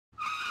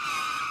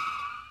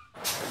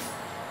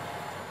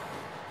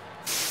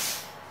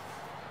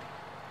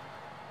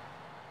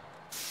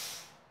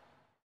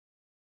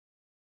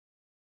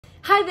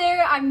Hi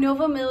there, I'm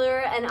Nova Miller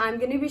and I'm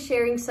going to be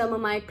sharing some of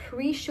my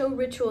pre-show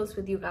rituals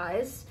with you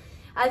guys.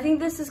 I think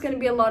this is going to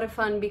be a lot of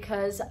fun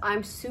because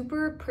I'm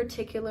super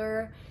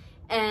particular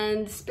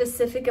and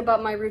specific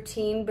about my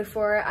routine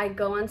before I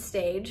go on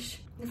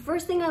stage. The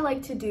first thing I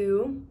like to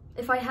do,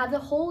 if I have the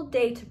whole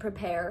day to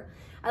prepare,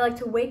 I like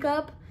to wake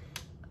up,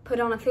 put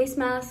on a face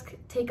mask,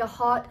 take a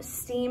hot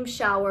steam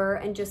shower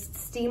and just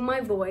steam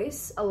my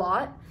voice a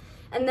lot.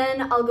 And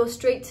then I'll go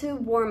straight to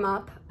warm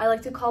up. I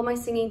like to call my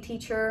singing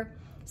teacher.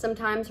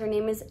 Sometimes her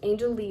name is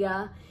Angel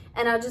Leah,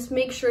 and I'll just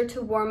make sure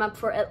to warm up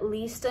for at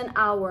least an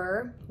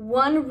hour.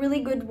 One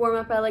really good warm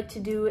up I like to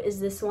do is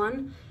this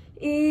one.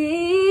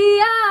 You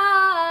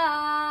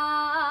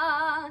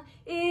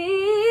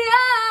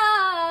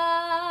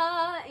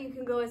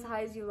can go as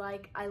high as you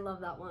like. I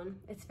love that one.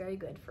 It's very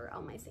good for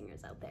all my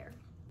singers out there.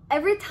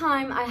 Every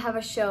time I have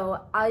a show,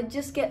 I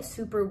just get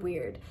super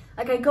weird.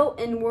 Like I go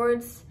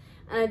inwards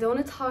and I don't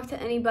want to talk to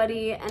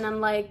anybody, and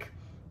I'm like,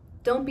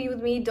 don't be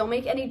with me, don't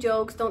make any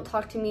jokes, don't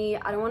talk to me,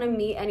 I don't want to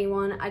meet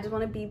anyone, I just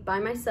want to be by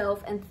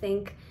myself and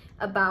think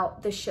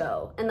about the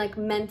show and like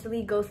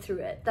mentally go through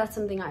it. That's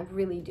something I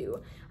really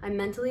do. I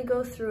mentally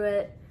go through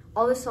it,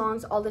 all the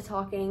songs, all the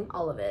talking,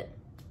 all of it.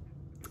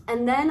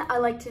 And then I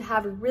like to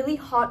have really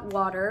hot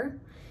water,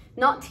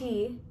 not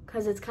tea,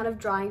 because it's kind of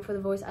drying for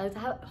the voice. I like to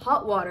have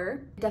hot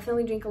water,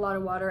 definitely drink a lot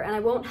of water, and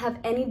I won't have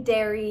any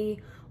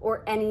dairy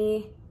or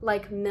any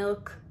like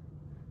milk,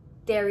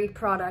 dairy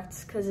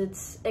products, because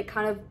it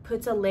kind of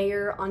puts a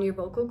layer on your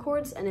vocal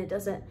cords and it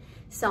doesn't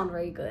sound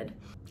very good.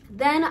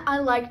 Then I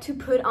like to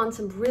put on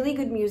some really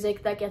good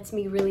music that gets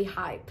me really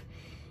hype.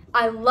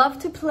 I love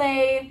to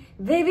play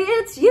Baby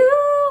It's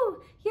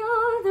You,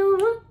 you're the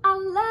one I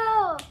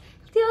love,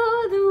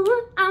 you're the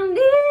one I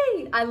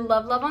need. I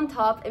love Love on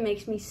Top. It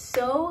makes me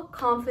so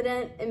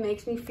confident. It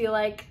makes me feel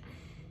like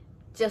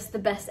just the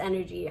best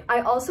energy.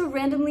 I also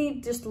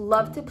randomly just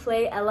love to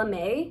play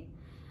LMA.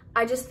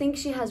 I just think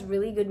she has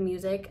really good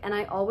music, and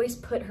I always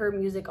put her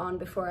music on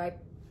before I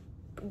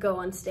go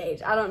on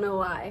stage. I don't know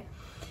why.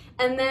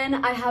 And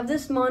then I have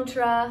this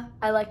mantra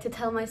I like to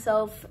tell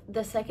myself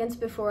the seconds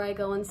before I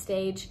go on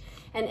stage,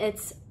 and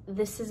it's,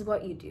 this is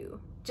what you do.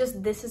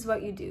 Just this is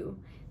what you do.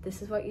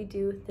 This is what you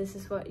do. This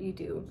is what you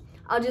do.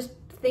 I'll just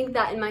think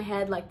that in my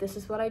head, like, this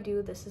is what I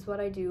do. This is what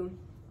I do.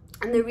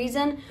 And the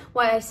reason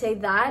why I say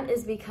that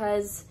is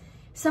because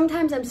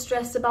sometimes I'm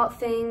stressed about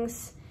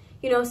things.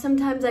 You know,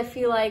 sometimes I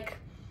feel like,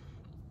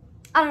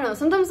 I don't know,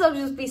 sometimes I'll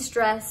just be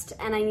stressed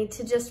and I need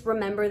to just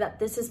remember that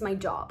this is my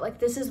job. Like,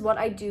 this is what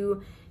I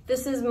do.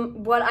 This is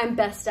what I'm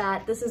best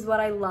at. This is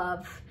what I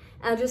love.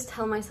 And I'll just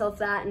tell myself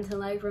that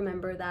until I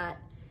remember that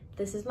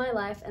this is my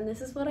life and this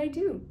is what I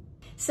do.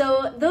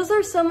 So those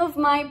are some of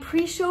my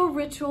pre-show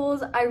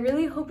rituals. I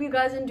really hope you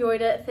guys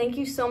enjoyed it. Thank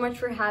you so much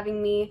for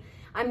having me.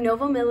 I'm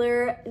Nova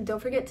Miller.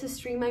 Don't forget to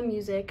stream my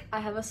music. I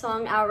have a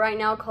song out right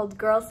now called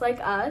Girls Like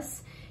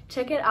Us.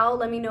 Check it out.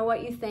 Let me know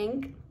what you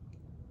think.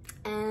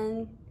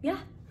 And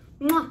yeah,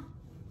 mwah.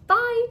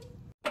 Bye.